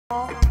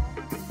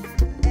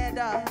And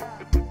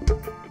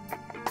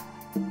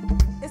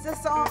it's a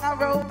song I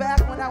wrote back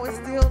when I was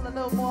still a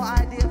little more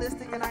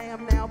idealistic than I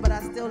am now, but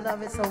I still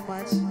love it so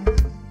much.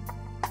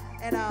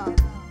 And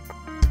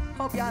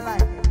hope y'all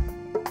like it.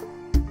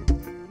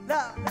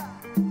 Love.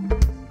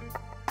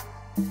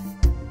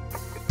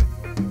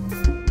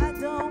 I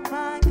don't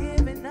mind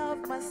giving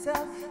up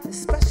myself,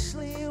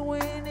 especially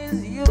when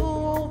it's you,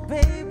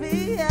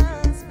 baby.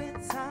 I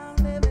spent time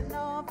living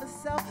off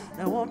myself.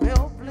 Now I'm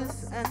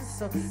helpless and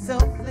so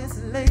selfless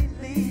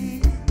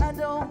lately. I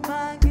don't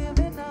mind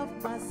giving up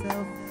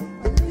myself,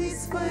 at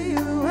least for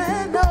you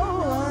and no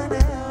one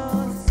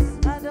else.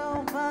 I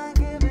don't mind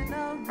giving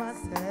up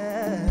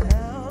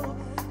myself.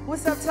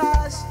 What's up,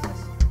 Tosh?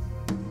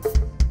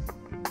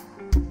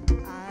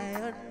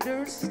 I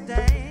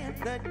understand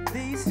that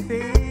these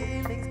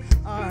feelings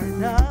are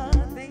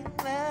nothing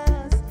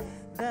less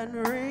than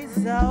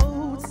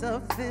results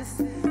of this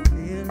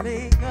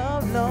feeling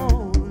of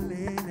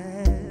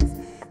loneliness.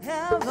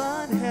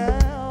 Heaven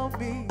help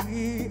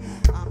me,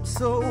 I'm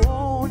so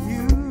on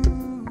you.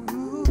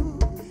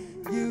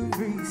 You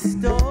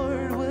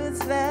restored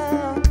what's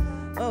left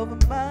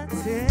of my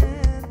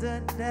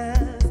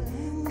tenderness,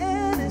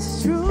 and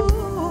it's true.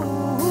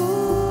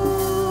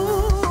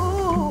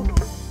 You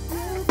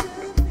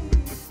give me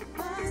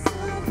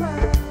myself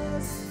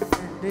first,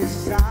 and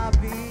it's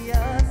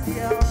obvious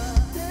you're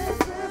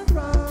different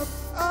from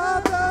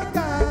other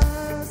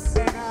guys.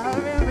 And I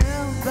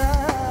remember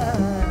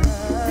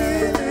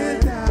feeling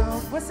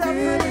down, what's up,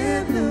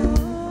 feeling blue,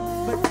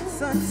 but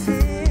it's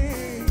until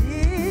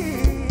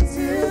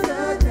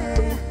the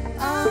day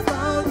I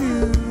found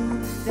you.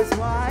 That's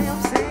why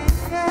I'm singing.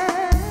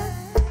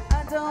 I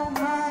don't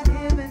mind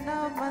giving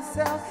up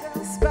myself,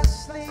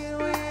 especially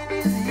when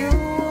it's you,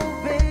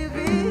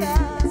 baby. I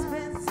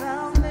spent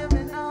time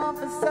living on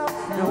myself.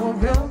 No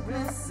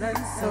helpless and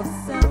so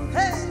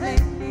selfish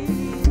lately.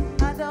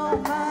 I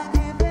don't mind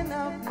giving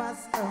up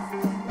myself,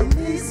 at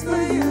least for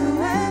you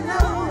and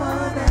no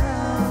one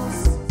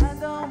else. I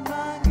don't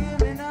mind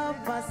giving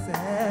up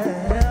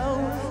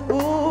myself.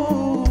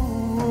 Ooh.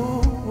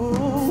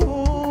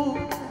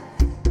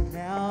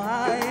 Now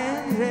I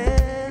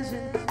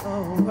envision a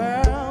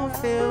world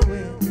filled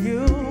with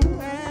you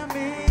and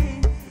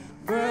me.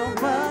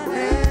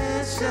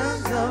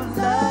 Premonitions of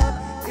love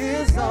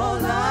is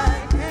all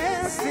I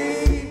can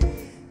see.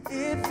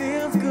 It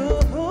feels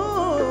good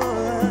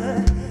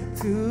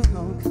to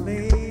come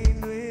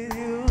clean with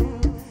you.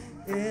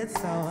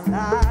 It's all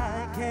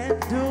I can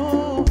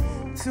do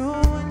to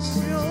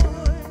ensure